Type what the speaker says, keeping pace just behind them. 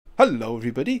Hello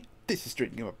everybody, this is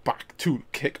Stringgamer back to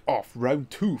kick off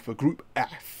round 2 for Group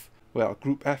F. Well,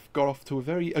 Group F got off to a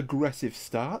very aggressive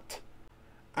start,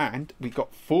 and we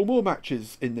got 4 more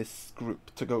matches in this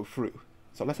group to go through.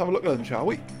 So let's have a look at them, shall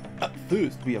we? At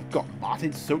first, we have got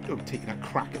MartinSoto taking a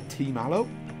crack at TeamAllo.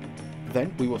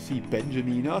 Then we will see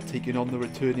Benjamenar taking on the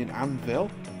returning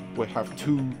Anvil. We'll have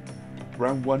 2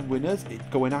 round 1 winners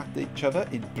going at each other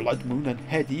in Bloodmoon and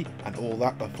Hedi, and all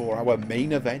that before our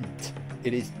main event.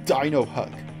 It is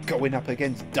Dinohug going up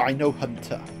against Dino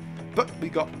Hunter. But we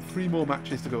got 3 more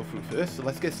matches to go through first, so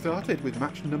let's get started with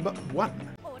match number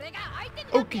 1.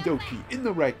 Okie dokie, in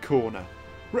the red corner,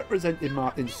 representing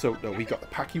MartinSoto, we got the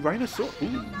Pachyrhinosaur.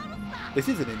 Ooh, this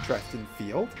is an interesting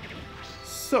field.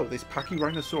 So this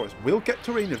Pachyrhinosaurus will get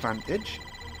terrain advantage.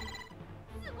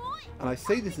 And I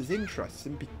say this is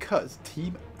interesting because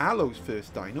TeamAllo's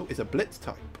first dino is a Blitz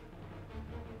type.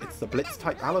 It's the Blitz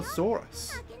type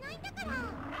Allosaurus.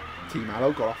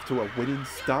 TeamAllo got off to a winning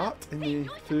start in the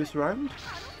first round.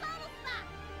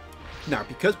 Now,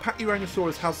 because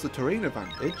Pachyrhinosaurus has the terrain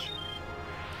advantage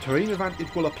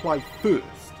will apply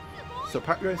first. So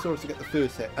Pachyrhinosaurus will get the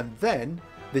first hit, and then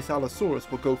this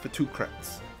Allosaurus will go for 2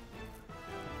 crits.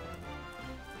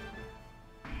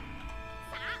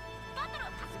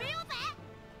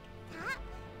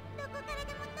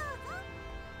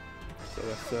 So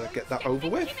let's get that over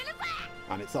with.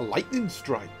 And it's a lightning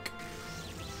strike.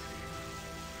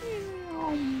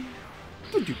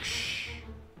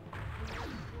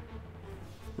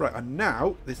 Right, and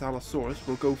now this Allosaurus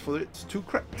will go for its 2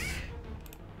 crits.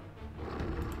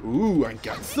 Ooh, and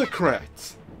gets the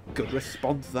crit. Good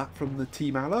response that from the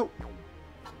TeamAllo.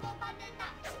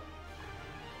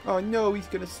 Oh no, he's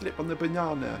going to slip on the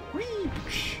banana.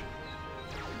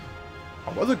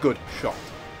 That was a good shot.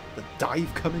 The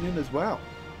dive coming in as well.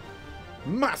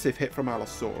 Massive hit from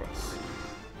Allosaurus.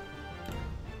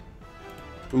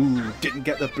 Ooh, didn't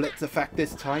get the blitz effect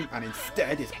this time, and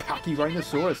instead is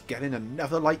Pachyrhinosaurus getting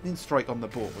another lightning strike on the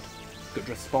board. Good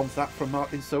response that from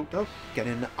MartinSoto,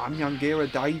 getting an Anyangira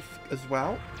dive as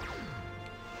well.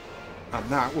 And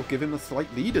that will give him a slight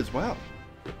lead as well.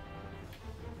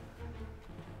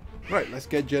 Right, let's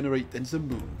get generating some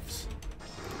moves.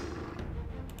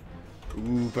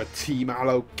 Ooh, but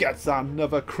TeamAllo gets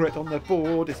another crit on the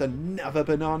board. It's another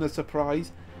banana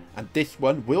surprise. And this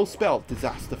one will spell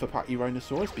disaster for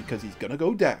Pachyrhinosaurus because he's going to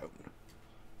go down.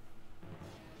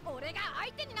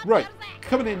 Right,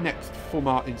 coming in next for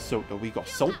MartinSoto, we got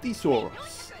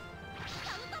Saltysaurus.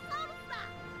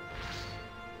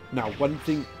 Now, one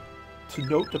thing to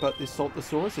note about this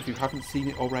Saltysaurus, if you haven't seen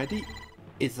it already,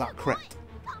 is that crit.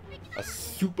 A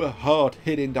super hard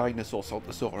hitting dinosaur,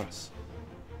 Saltysaurus.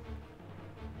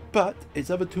 But its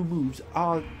other 2 moves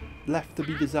are left to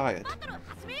be desired.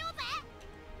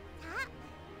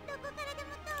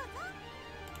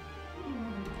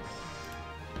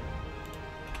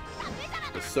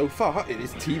 But so far, it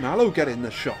is TeamAllo getting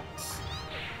the shots.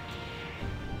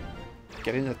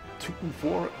 Getting a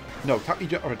 2-4... No,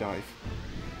 Tapijara dive.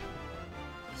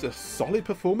 It's a solid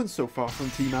performance so far from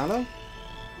TeamAllo.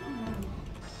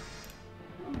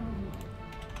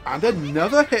 And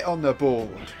another hit on the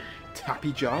board.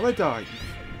 Tapijara dive.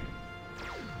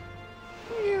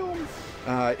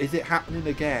 Is it happening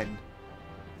again?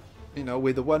 You know,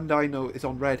 where the one dino is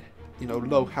on red, you know,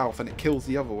 low health, and it kills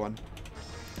the other one.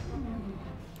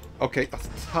 Okay, that's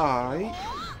a tie.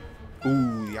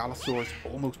 Ooh, the Allosaurus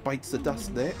almost bites the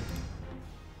dust there.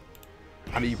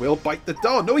 And he will bite the...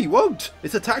 Oh, no, he won't.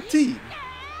 It's a tag team.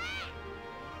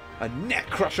 A neck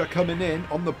crusher coming in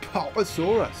on the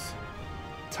Papasaurus.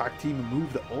 Tag team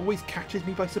move that always catches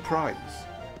me by surprise,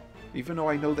 even though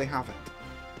I know they have it.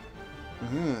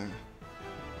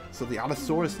 So the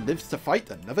Allosaurus lives to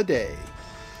fight another day.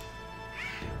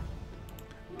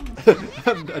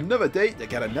 And another day to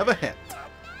get another hit.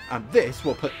 And this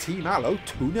will put TeamAllo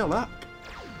 2-0 up.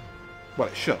 Well,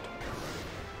 it should.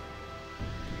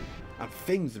 And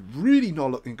things really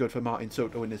not looking good for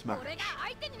MartinSoto in this match.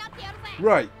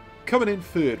 Right, coming in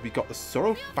third, we got the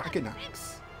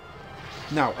Saurophaganax.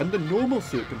 Now, under normal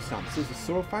circumstances, the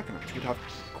Saurophaganax would have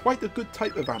quite a good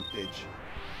type advantage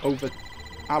over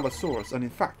Allosaurus, and in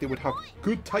fact, it would have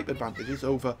good type advantages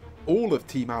over all of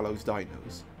TeamAllo's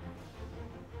dinos.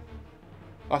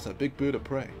 That's a big bird of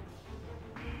prey.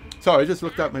 Sorry, I just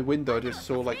looked out my window, I just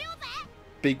saw like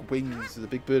big wings, there's a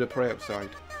big bird of prey outside.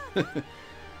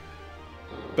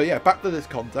 But yeah, back to this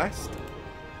contest.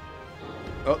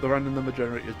 Oh, the random number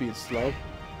generator is being slow.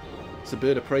 It's a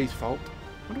bird of prey's fault. I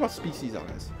wonder what species that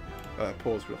is.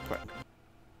 Pause real quick.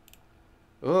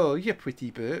 Oh, you pretty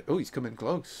bird. Oh, he's coming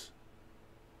close.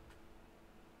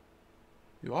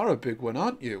 You are a big one,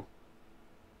 aren't you?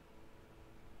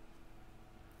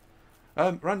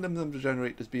 Random number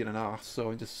generator's being an arse,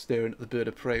 so I'm just staring at the bird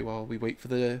of prey while we wait for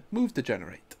the move to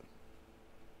generate.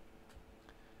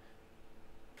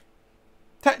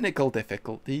 Technical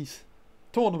difficulties.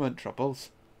 Tournament troubles.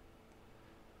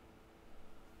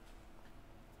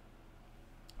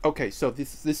 Okay, so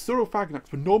this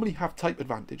Saurophaganax would normally have type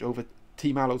advantage over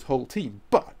TeamAllo's whole team,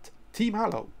 but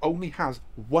TeamAllo only has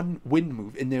one win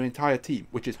move in their entire team,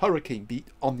 which is Hurricane Beat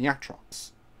on the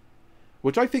Atrox.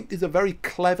 Which I think is a very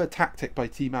clever tactic by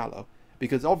TeamAllo,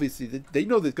 because obviously they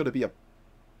know there's going to be a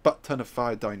butt ton of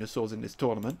fire dinosaurs in this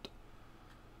tournament.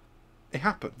 It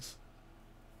happens.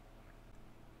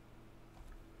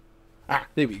 Ah,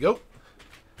 there we go.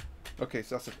 Okay,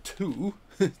 so that's a 2.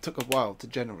 It took a while to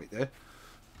generate there.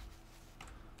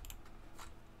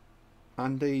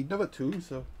 And another 2,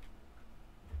 so...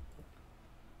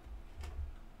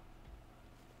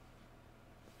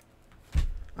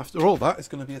 After all that, it's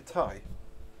going to be a tie.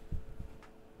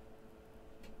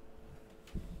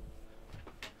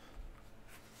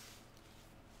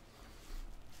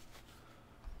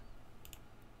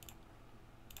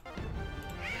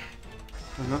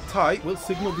 And that tie will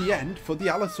signal the end for the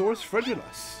Allosaurus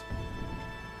frigilus.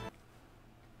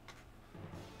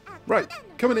 Right,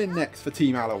 coming in next for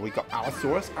TeamAllo, we got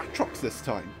Allosaurus Atrox this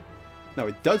time. Now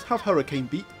it does have Hurricane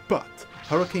Beat, but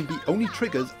Hurricane Beat only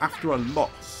triggers after a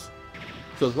loss.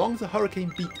 So as long as the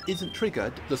Hurricane Beat isn't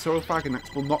triggered, the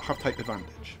Saurophaganax will not have type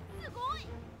advantage.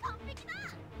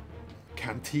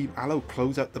 Can TeamAllo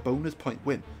close out the bonus point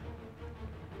win?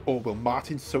 Or will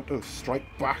MartinSoto strike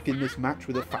back in this match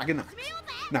with a Phaganax?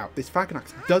 Now, this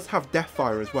Phaganax does have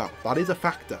Deathfire as well. That is a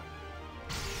factor.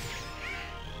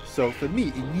 So for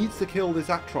me, he needs to kill this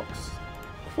Atrox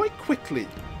quite quickly.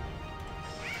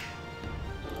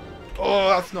 Oh,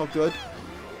 that's not good.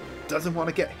 Doesn't want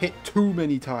to get hit too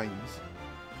many times,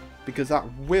 because that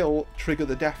will trigger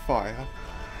the Deathfire.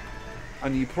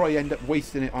 And you probably end up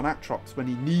wasting it on Atrox when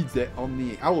he needs it on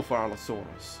the Alpha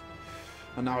Allosaurus.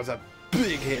 And that was a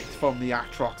big hit from the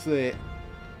Atrox there.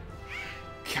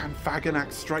 Can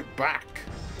Phaganax strike back?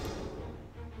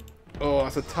 Oh,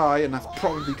 that's a tie, and that's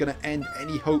probably going to end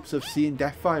any hopes of seeing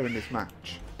Deathfire in this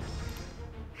match.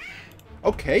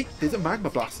 Okay, there's a Magma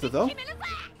Blaster though.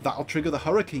 That'll trigger the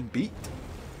Hurricane Beat.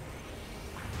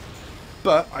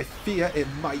 But I fear it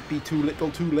might be too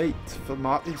little too late for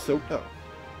MartinSoto.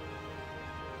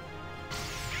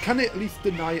 Can it at least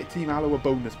deny TeamAllo a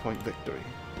bonus point victory?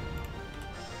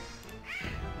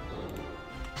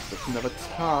 That's another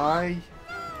tie.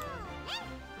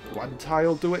 One tie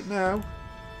will do it now.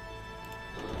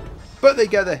 But they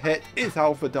get a hit. It's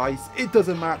Alpha Dice. It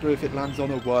doesn't matter if it lands on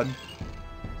a 1.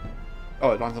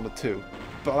 Oh, it lands on a 2.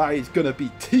 But that is going to be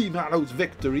TeamAllo's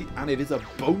victory. And it is a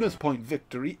bonus point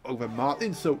victory over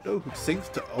MartinSoto, who sinks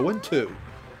to 0-2.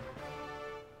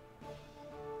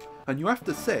 And you have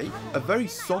to say, a very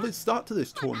solid start to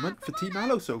this tournament for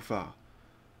TeamAllo so far.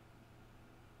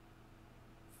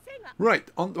 Right,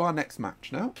 on to our next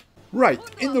match now. Right,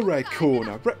 in the red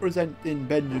corner, representing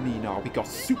Benjamenar, we got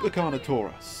Super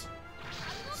Carnotaurus.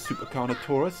 Super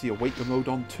Carnotaurus, the Awaker mode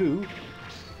on 2.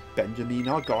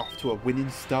 Benjamenar got off to a winning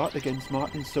start against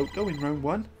MartinSoto in round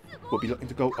 1. We'll be looking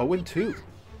to go 0-2.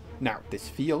 Now, this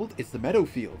field is the meadow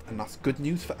field, and that's good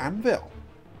news for Anvil,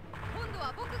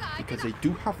 because they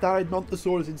do have that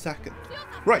Edmontosaurus in second.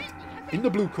 Right, in the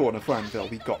blue corner for Anvil,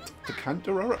 we got the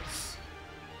Cantorurus.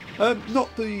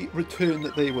 Not the return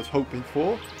that they was hoping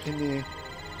for in their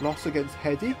loss against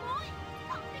Hedi.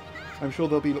 I'm sure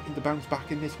they'll be looking to bounce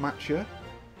back in this match here.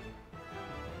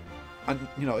 And,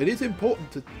 you know, it is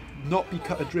important to not be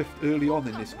cut adrift early on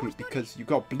in this group, because you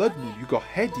got Bloodmoon, you got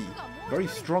Hedi, very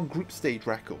strong group stage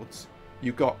records.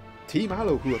 You got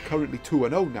TeamAllo, who are currently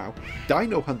 2-0 now.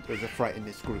 Dino Hunter is a threat in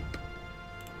this group.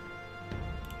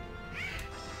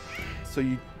 So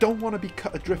you don't want to be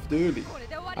cut adrift early.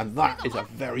 And that is a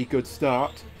very good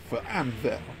start for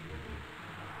Anvil.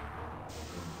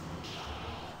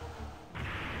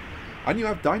 And you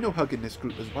have Dinohug in this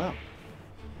group as well.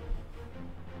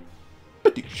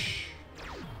 Badoosh.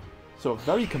 So a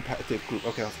very competitive group.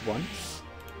 Okay, that's once.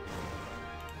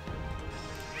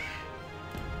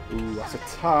 Ooh, that's a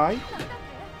tie.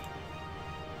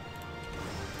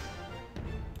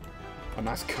 And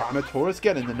that's Carnotaurus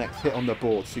getting the next hit on the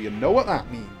board, so you know what that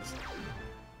means.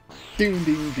 Ding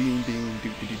ding ding ding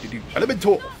doo doo doo doo.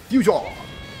 Elementor Fusion!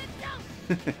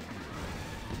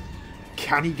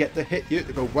 Can he get the hit here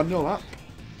to go 1-0 up?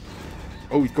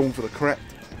 Oh, he's going for the correct.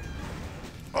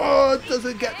 Oh, it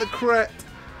doesn't get the correct.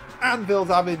 Anvil's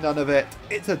having none of it.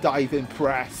 It's a diving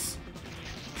press.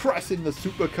 Pressing the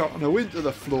Super Carno into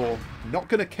the floor. Not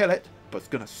going to kill it, but it's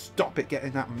going to stop it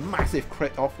getting that massive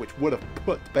crit off, which would have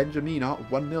put Benjamenar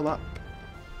 1-0 up.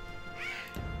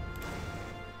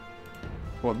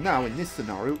 Well, now in this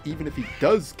scenario, even if he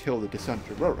does kill the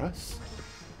Dinosaurus...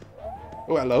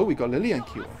 Oh, hello, we got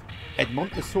Liliancure.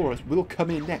 Edmontosaurus will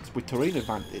come in next with terrain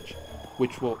advantage,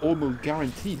 which will almost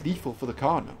guarantee lethal for the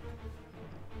Carno.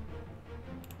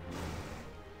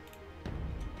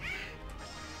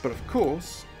 But of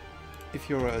course, if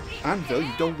you're an Anvil,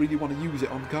 you don't really want to use it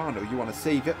on Carno. You want to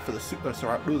save it for the Super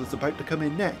Ceratosaurus that's about to come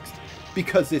in next,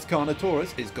 because this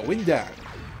Carnotaurus is going down.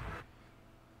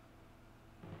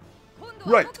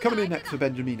 Right, coming in next for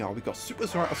Benjamenar, we've got Super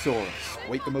Ceratosaurus.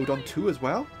 Awaken mode on 2 as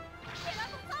well.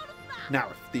 Now,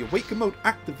 if the Awaken mode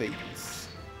activates...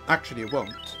 Actually, it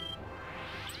won't.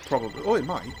 Probably. Oh, it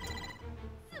might.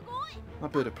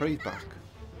 That bird of prey's back.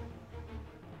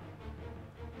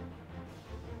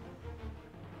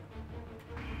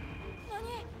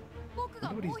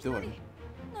 I wonder what he's doing.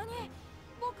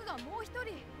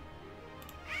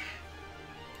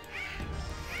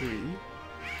 3,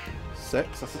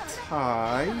 6, that's a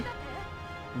tie.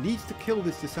 Needs to kill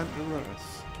this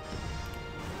Dinosaurus.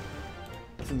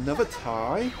 That's another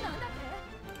tie.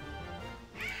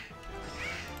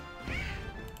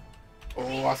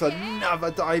 Oh, that's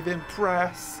another diving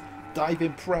press.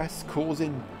 Diving press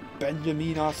causing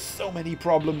Benjamenar so many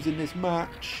problems in this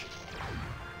match.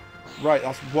 Right,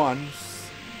 that's one.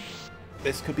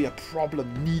 This could be a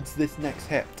problem. Needs this next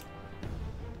hit.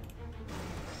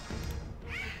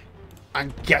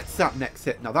 And gets that next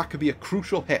hit. Now that could be a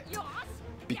crucial hit.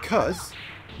 Because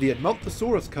the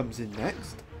Edmontosaurus comes in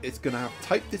next. It's going to have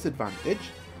type disadvantage.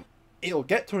 It'll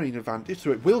get terrain advantage,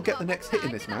 so it will get the next hit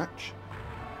in this match.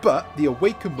 But the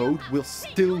Awaken mode will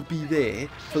still be there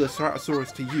for the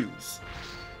Ceratosaurus to use.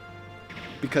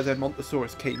 Because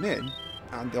Edmontosaurus came in,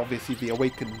 and obviously the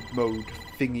Awaken mode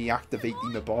thingy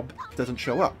activating the bob doesn't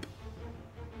show up.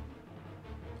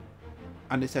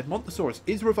 And this Edmontosaurus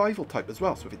is revival type as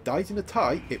well, so if it dies in a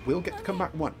tie, it will get to come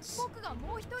back once.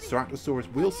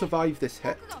 Ceratosaurus will survive this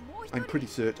hit, I'm pretty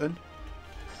certain.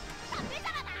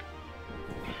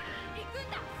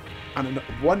 And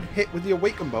one hit with the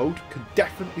Awaken mode can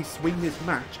definitely swing this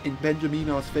match in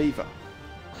Benjaminar's favour.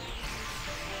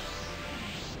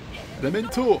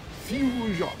 Elementor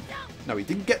Fusion. Now he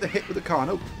didn't get the hit with the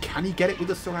Carno. Can he get it with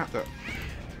the Ceratosaurus?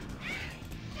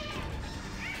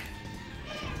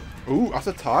 Ooh, that's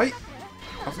a tie.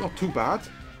 That's not too bad.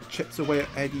 Chips away at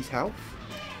Hedi's health.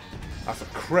 That's a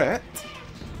crit.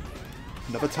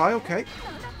 Another tie, okay.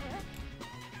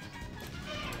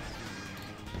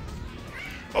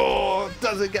 Oh,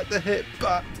 doesn't get the hit,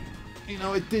 but, you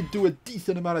know, it did do a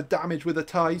decent amount of damage with a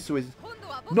tie, so it's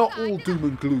not all doom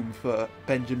and gloom for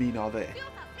Benjamenar there.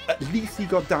 At least he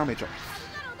got damage off.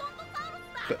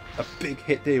 But a big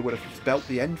hit there would have spelt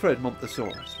the end for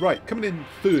Edmontosaurus. Right, coming in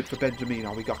third for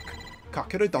Benjamenar, we got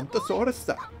Carcharodontosaurus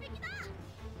there.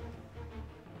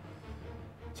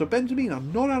 So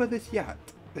Benjamenar, not out of this yet.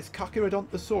 This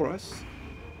Carcharodontosaurus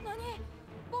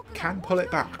can pull it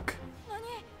back.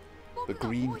 The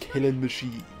green killing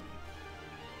machine.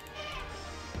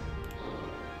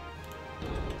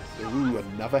 Ooh,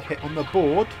 another hit on the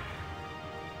board.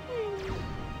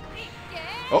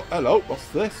 Oh, hello, what's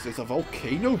this? It's a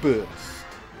volcano burst.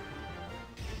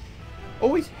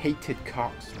 Always hated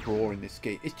Cark's roar in this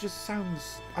game. It just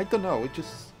sounds, I don't know,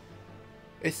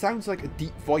 it sounds like a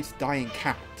deep voiced dying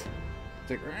cat. It's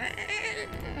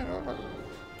like,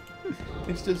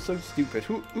 it's just so stupid.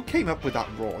 Who came up with that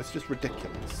roar? It's just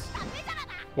ridiculous.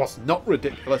 What's not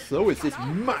ridiculous though is this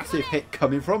massive hit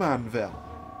coming from Anvil.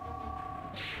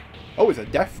 Oh, it's a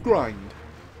death grind.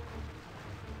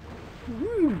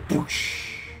 Woo, boosh.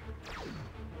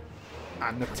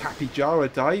 And the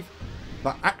Tapijara dive.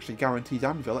 That actually guarantees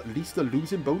Anvil at least a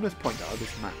losing bonus point out of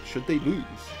this match, should they lose.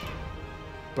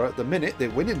 But at the minute, they're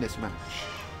winning this match.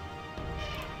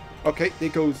 Okay, there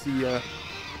goes the...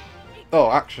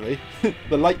 Oh, actually,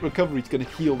 the light recovery is going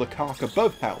to heal the Cark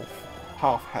above health.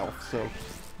 Half health, so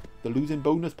the losing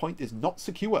bonus point is not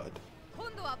secured.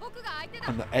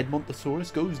 And the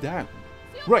Edmontosaurus goes down.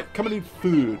 Right, coming in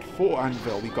third for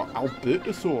Anvil, we got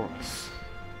Albertosaurus.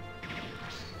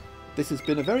 This has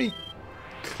been a very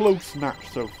close match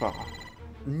so far.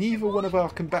 Neither one of our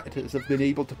competitors have been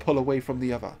able to pull away from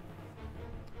the other.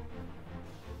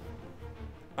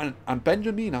 And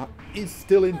Benjamenar is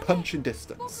still in punching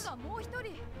distance.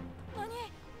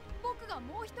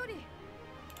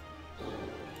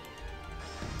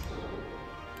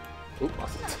 Oh,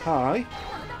 that's a tie.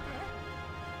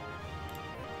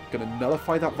 Gonna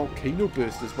nullify that volcano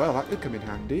burst as well. That could come in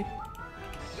handy.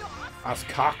 As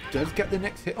Cark does get the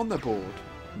next hit on the board.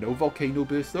 No volcano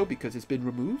burst though because it's been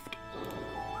removed.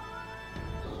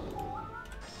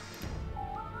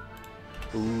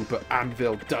 Ooh, but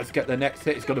Anvil does get the next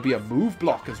hit. It's going to be a move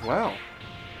block as well.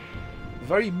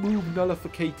 very move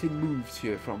nullificating moves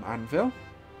here from Anvil.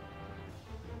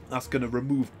 That's going to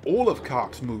remove all of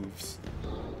Kark's moves.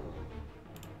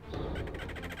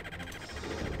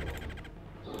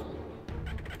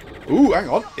 Ooh, hang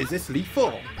on. Is this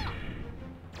lethal?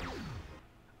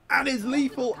 And it's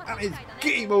lethal, and it's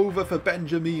game over for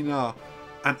Benjamenar.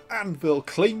 And Anvil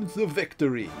claims the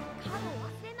victory.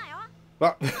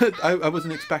 Well, I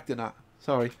wasn't expecting that.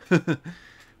 Sorry.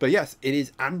 But yes, it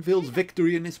is Anvil's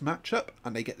victory in this matchup,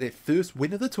 and they get their first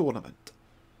win of the tournament.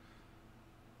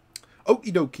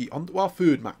 Okie dokie, on to our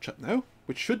third matchup now,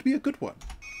 which should be a good one.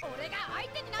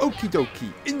 Okie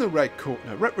dokie, in the red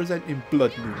corner, representing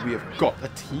Bloodmoon, we have got a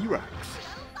T-Rex.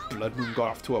 Bloodmoon got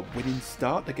off to a winning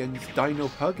start against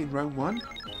Dinohug in round 1.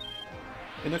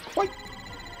 In a quite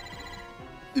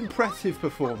impressive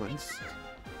performance.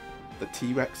 The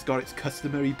T-Rex got its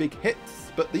customary big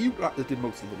hits, but the Ute-Raptor did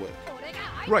most of the work.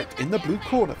 Right, in the blue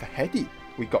corner for Hedi,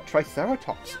 we got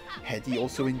Triceratops. Hedi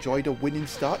also enjoyed a winning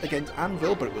start against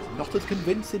Anvil, but it was not as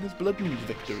convincing as Bloodmoon's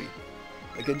victory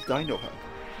against Dinohug.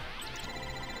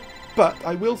 But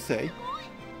I will say,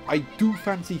 I do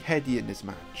fancy Hedi in this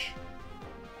match.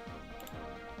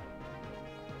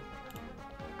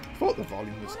 I thought the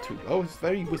volume was too low, it's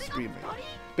very whispery in me.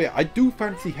 But yeah, I do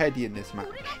fancy Hedi in this match.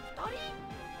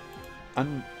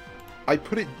 And I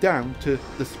put it down to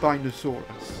the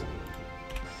Spinosaurus.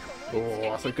 Oh,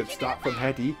 that's a good start from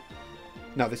Hedi.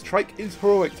 Now this trike is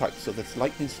heroic type, so this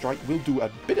lightning strike will do a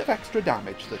bit of extra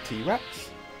damage to the T-Rex.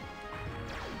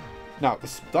 Now the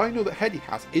Dino that Hedi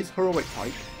has is heroic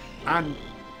type, and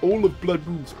all of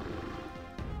Bloodmoon's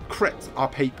crits are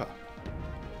paper.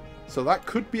 So that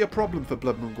could be a problem for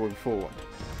Bloodmoon going forward.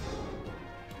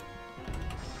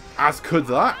 As could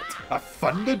that! A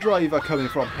Thunder Driver coming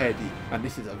from Hedi, and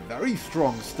this is a very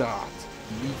strong start.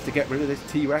 He needs to get rid of this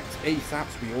T-Rex ASAP,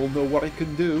 we all know what it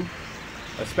can do.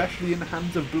 Especially in the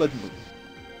hands of Bloodmoon.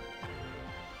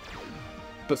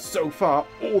 But so far,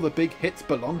 all the big hits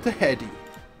belong to Hedi.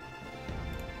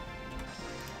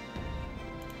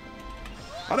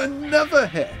 And another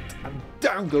hit! And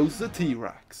down goes the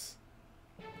T-Rex.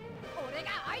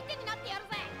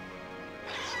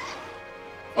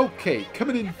 Okay,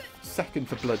 coming in second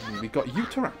for Bloodmoon, we've got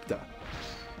Ute-Raptor.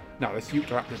 Now, this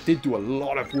Ute-Raptor did do a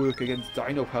lot of work against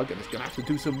Dinohug, and it's going to have to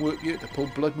do some work here to pull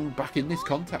Bloodmoon back in this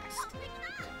contest.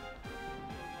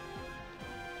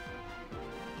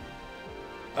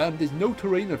 There's no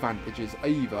terrain advantages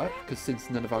either, because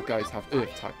since none of our guys have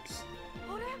Earth types.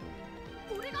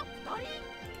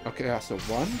 Okay, that's a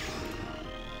 1.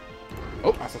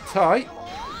 Oh, that's a tie.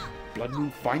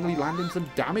 Bloodmoon finally landing some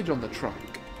damage on the trike.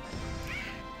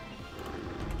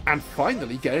 And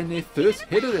finally getting their first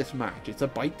hit of this match. It's a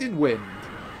biting wind.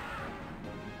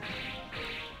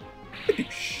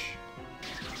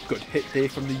 Good hit there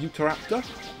from the Ute-Raptor.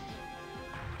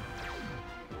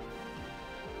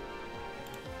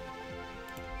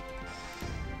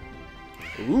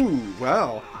 Ooh,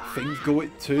 well, things go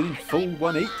turning full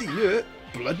 180 here.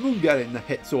 Bloodmoon getting the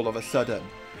hits all of a sudden.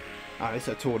 And it's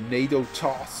a tornado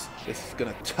toss. This is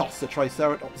going to toss the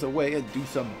Triceratops away and do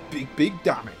some big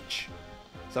damage.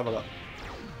 Let's have a look.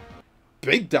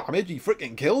 Big damage, he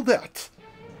freaking killed it.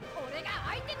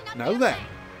 Now then,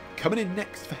 coming in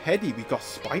next for Hedi, we got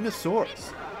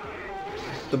Spinosaurus.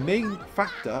 The main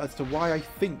factor as to why I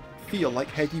feel like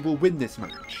Hedi will win this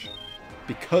match.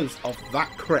 Because of that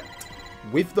crit.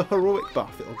 With the heroic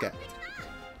buff it'll get.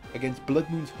 Against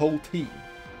Bloodmoon's whole team.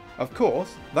 Of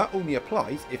course, that only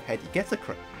applies if Hedi gets a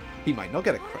crit. He might not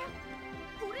get a crit.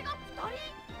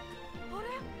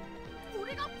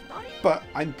 But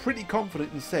I'm pretty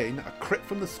confident in saying that a crit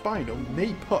from the Spino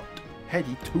may put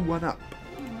Hedi 2-1 up.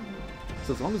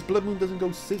 So as long as Bloodmoon doesn't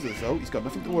go scissors though, he's got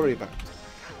nothing to worry about.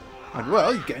 And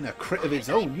well, he's getting a crit of his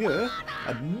own here.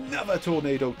 Another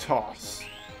tornado toss.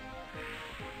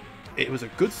 It was a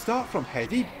good start from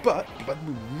Hedi, but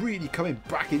Bloodmoon really coming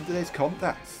back into this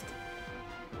contest.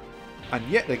 And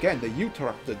yet again, the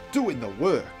Ute-Raptor doing the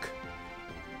work.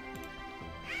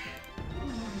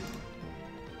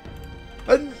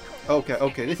 And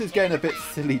okay, this is getting a bit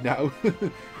silly now.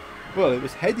 Well, it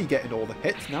was Hedi getting all the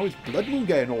hits, now it's Bloodmoon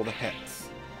getting all the hits.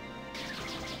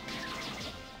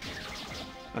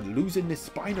 And losing this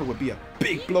Spino would be a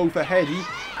big blow for Hedi,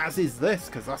 as is this,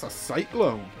 because that's a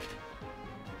Cyclone.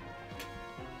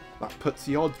 That puts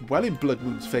the odds well in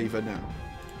Bloodmoon's favour now.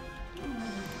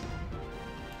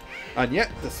 And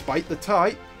yet, despite the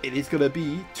tie, it is going to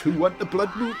be 2-1 to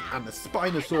Bloodmoon, and the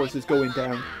Spinosaurus is going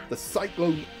down. The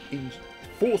Cyclone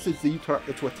forces the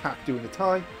Ute-Raptor to attack during the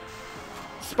tie.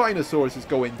 Spinosaurus is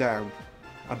going down.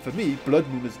 And for me,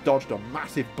 Bloodmoon has dodged a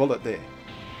massive bullet there.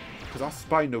 Because that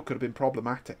Spino could have been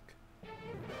problematic.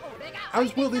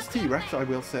 As will this T-Rex, I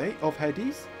will say, of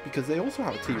Hedi's, because they also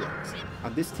have a T-Rex.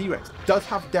 And this T-Rex does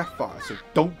have Deathfire, so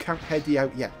don't count Hedi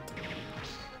out yet.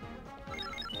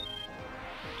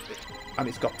 And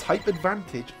it's got type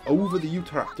advantage over the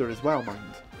Utahraptor as well,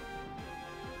 mind.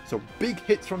 So big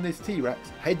hits from this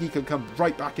T-Rex, Hedi can come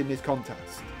right back in this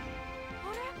contest.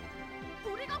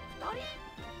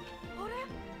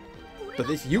 But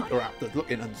this Utahraptor's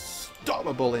looking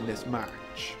unstoppable in this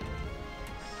match.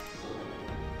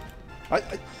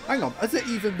 Hang on, has it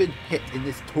even been hit in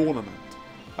this tournament?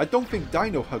 I don't think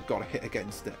Dinohug got a hit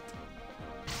against it.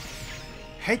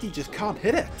 Hedi just can't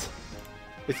hit it.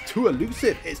 It's too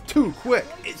elusive, it's too quick,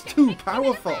 it's too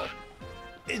powerful.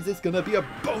 Is this going to be a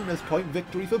bonus point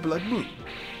victory for Bloodmoon?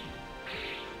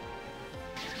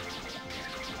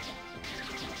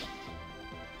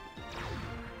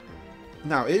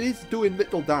 Now, it is doing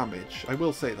little damage, I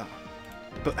will say that.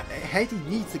 But Hedi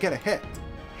needs to get a hit.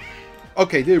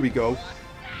 Okay, there we go.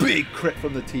 Big crit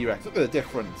from the T-Rex. Look at the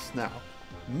difference now.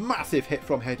 Massive hit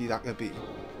from Hedi that could be.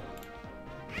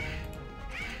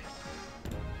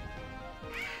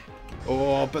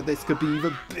 Oh, but this could be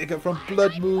even bigger from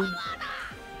Bloodmoon.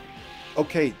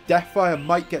 Okay, Deathfire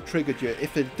might get triggered here.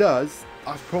 If it does,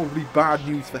 that's probably bad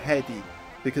news for Hedi,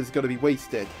 because it's going to be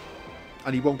wasted.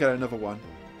 And he won't get another one.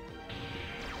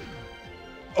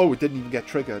 Oh, it didn't even get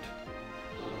triggered.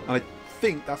 And I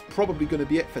think that's probably going to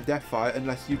be it for Deathfire,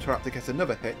 unless Utahraptor gets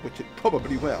another hit, which it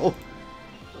probably will.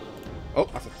 Oh,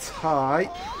 that's a tie.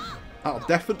 That'll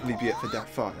definitely be it for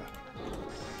Deathfire.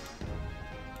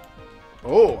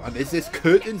 Oh, and is this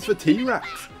curtains for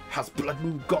T-Rex? Has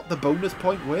Bloodmoon got the bonus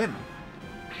point win?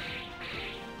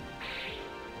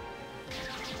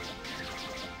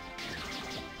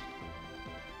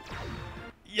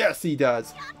 Yes, he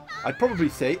does. I'd probably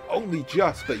say only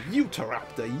just, but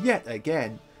Utahraptor yet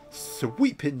again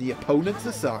sweeping the opponents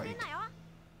aside.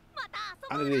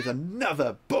 And it is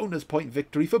another bonus point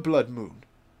victory for Bloodmoon.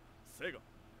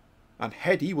 And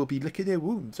Hedi will be licking their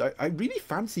wounds. I really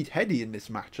fancied Hedi in this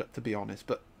matchup, to be honest,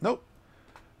 but nope.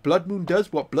 Bloodmoon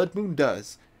does what Bloodmoon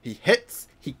does. He hits,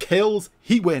 he kills,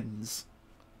 he wins.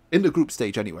 In the group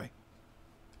stage, anyway.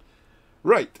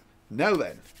 Right, now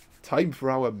then, time for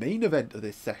our main event of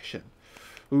this session.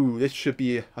 Ooh, this should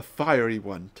be a fiery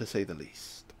one, to say the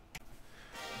least.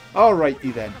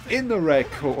 Alrighty then, in the red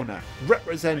corner,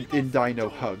 representing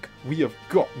Dinohug, we have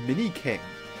got Mini King.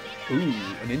 Ooh,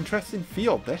 an interesting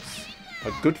field this.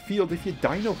 A good field if you're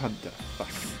Dino Hunter.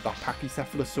 That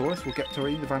Pachycephalosaurus will get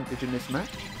terrain advantage in this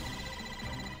match.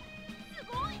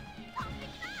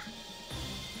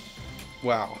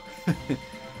 Wow.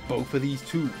 Both of these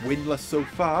two winless so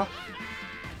far.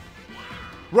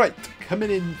 Right, coming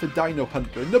in for Dino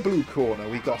Hunter in the blue corner,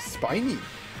 we got Spiny.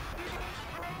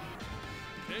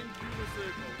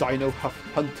 Dino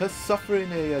Hunter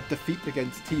suffering a defeat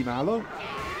against TeamAllo.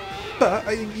 But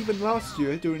I think even last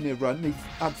year, during their run, they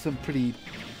had some pretty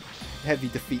heavy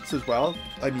defeats as well.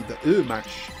 I mean, the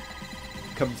match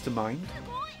comes to mind.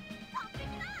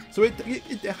 So it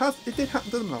did happen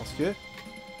to them last year,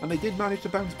 and they did manage to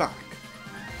bounce back.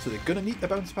 So they're going to need to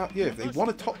bounce back here. If they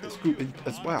want to top this group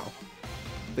as well,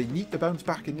 they need to bounce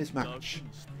back in this match.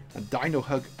 And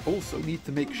Dinohug also need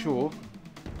to make sure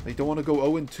they don't want to go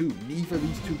 0-2. Neither of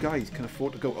these two guys can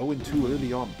afford to go 0-2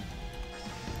 early on.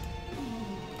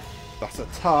 That's a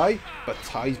tie, but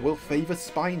ties will favour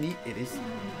Spiny. It is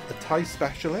a tie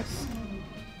specialist.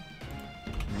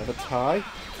 Another tie.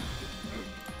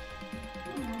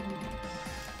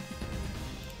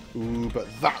 Ooh, but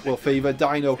that will favour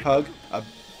Dinohug. A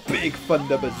big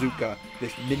Thunder Bazooka.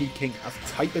 This Mini King has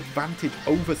type advantage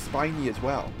over Spiny as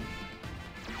well.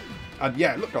 And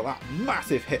yeah, look at that.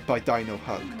 Massive hit by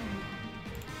Dinohug.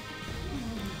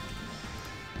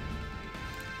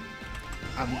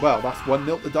 And well, that's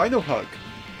 1-0 to Dinohug,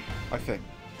 I think.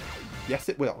 Yes,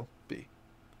 it will be.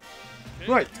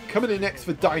 Right, coming in next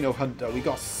for Dino Hunter, we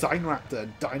got Signraptor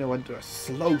and Dino Hunter. A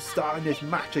slow start in this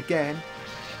match again.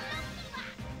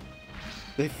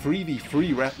 The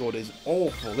 3v3 record is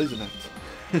awful, isn't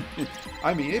it?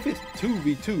 I mean, if it's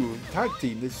 2v2 tag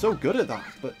team, they're so good at that.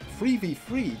 But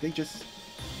 3v3, they just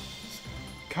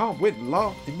can't win.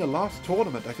 In the last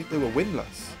tournament, I think they were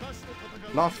winless.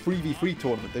 Last 3v3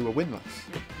 tournament, they were winless.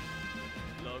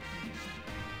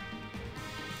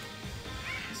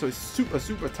 So it's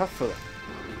super tough for them.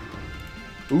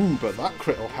 Ooh, but that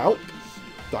crit will help.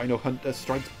 Dino Hunter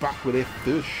strikes back with their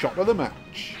first shot of the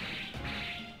match.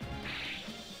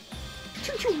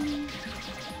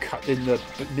 Cutting the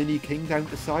Mini King down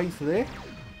to size there.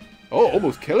 Oh,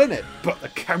 almost killing it, but the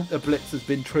counter blitz has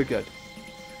been triggered.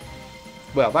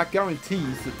 Well, that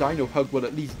guarantees that Dinohug will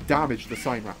at least damage the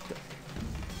Signraptor.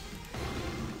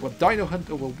 what Dino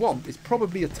Hunter will want is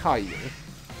probably a tie here.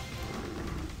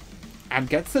 And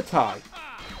gets a tie.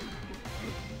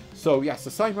 So yes, the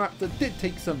Cynoraptor did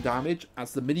take some damage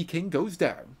as the Mini King goes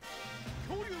down.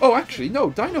 Oh, actually,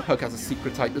 no, Dinohug has a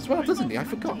secret type as well, doesn't he? I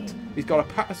forgot. He's got a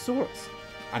Apatosaurus.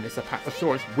 And this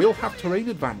Apatosaurus will have terrain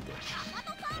advantage.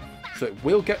 So it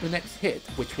will get the next hit,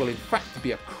 which will in fact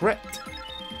be a crit.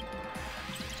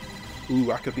 Ooh,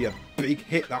 that could be a big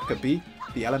hit, that could be.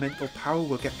 The elemental power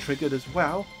will get triggered as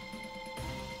well.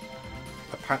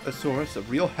 Apatosaurus, a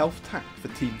real health tank for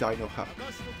Team Dinohug.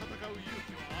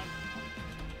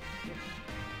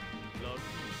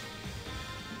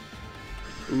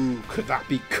 Ooh, could that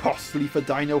be costly for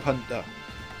Dino Hunter?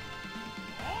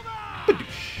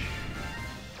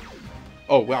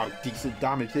 Oh wow, decent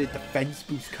damage there. Defense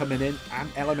boost coming in and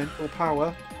elemental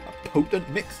power. A potent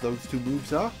mix those two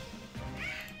moves are.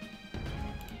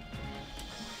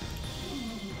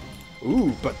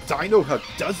 Ooh, but Dinohug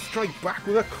does strike back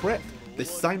with a crit.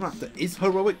 This Cynoraptor is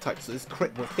heroic type, so this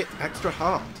crit will hit extra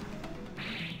hard.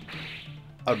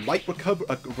 A light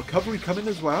recovery coming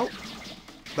as well.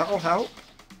 That'll help.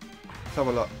 Let's have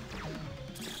a look.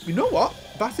 You know what?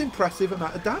 That's impressive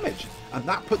amount of damage. And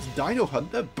that puts Dino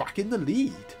Hunter back in the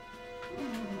lead.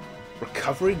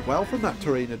 Recovering well from that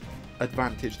terrain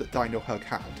advantage that Dinohug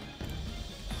had.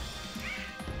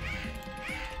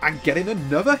 And getting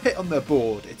another hit on the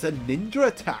board. It's a ninja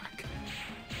attack.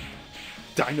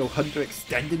 Dino Hunter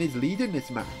extending his lead in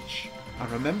this match. And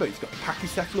remember, he's got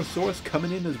Pachycephalosaurus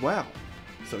coming in as well.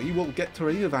 So he will get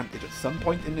terrain advantage at some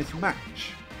point in this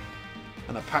match.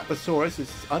 And Apatosaurus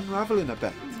is unraveling a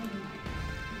bit.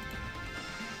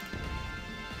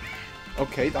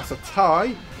 Okay, that's a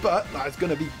tie, but that's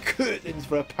going to be curtains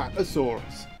for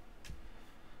Apatosaurus.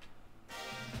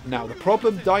 Now, the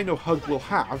problem Dinohug will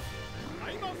have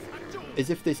is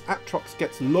if this Atrox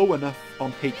gets low enough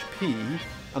on HP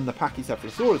and the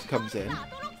Pachycephalosaurus comes in,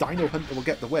 Dino Hunter will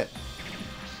get the win.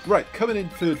 Right, coming in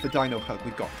third for Dinohug,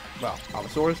 we've got, well,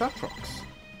 Allosaurus Atrox.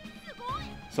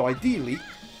 So ideally,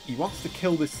 he wants to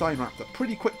kill this Cynoraptor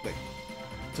pretty quickly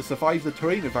to survive the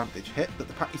terrain advantage hit that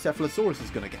the Pachycephalosaurus is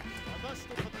going to get.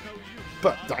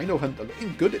 But Dino Hunter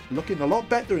looking good, looking a lot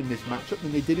better in this matchup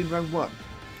than they did in round 1.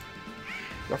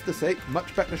 You have to say,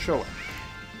 much better showing.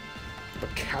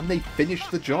 But can they finish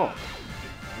the job?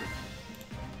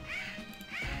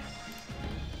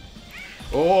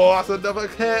 Oh, that's another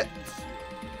hit!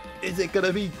 Is it going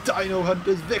to be Dino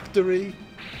Hunter's victory?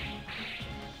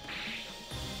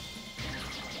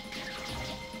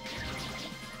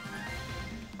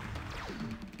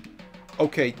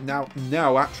 Okay, now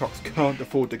Atrox can't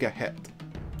afford to get hit.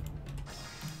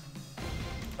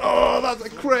 Oh, that's a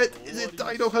crit! Is it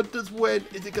Dino Hunter's win?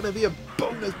 Is it going to be a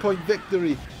bonus point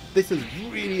victory? This has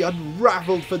really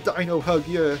unraveled for Dinohug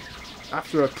here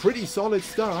after a pretty solid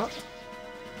start.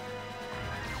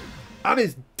 And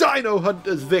it's Dino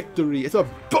Hunter's victory. It's a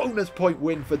bonus point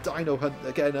win for Dino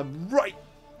Hunter,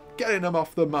 getting them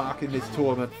off the mark in this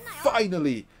tournament.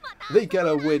 Finally, they get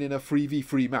a win in a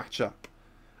 3v3 matchup.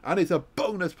 And it's a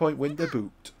bonus point win to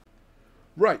boot.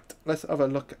 Right, let's have a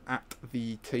look at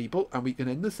the table and we can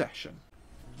end the session.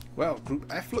 Well, Group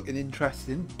F looking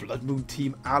interesting. Bloodmoon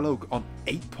TeamAllo on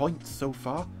 8 points so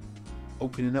far.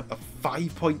 Opening up a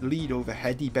 5-point lead over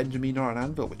Hedi, Benjamenar and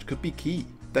Anvil, which could be key.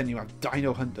 Then you have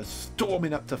Dino Hunter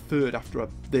storming up to third after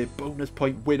their bonus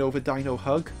point win over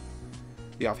Dinohug.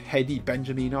 You have Hedi,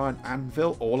 Benjamenar and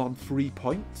Anvil all on 3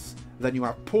 points. Then you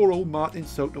have poor old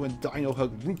MartinSoto and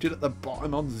Dinohug rooted at the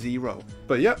bottom on 0.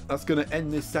 But yeah, that's going to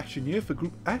end this session here for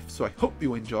Group F, so I hope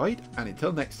you enjoyed, and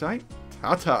until next time,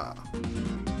 ta-ta!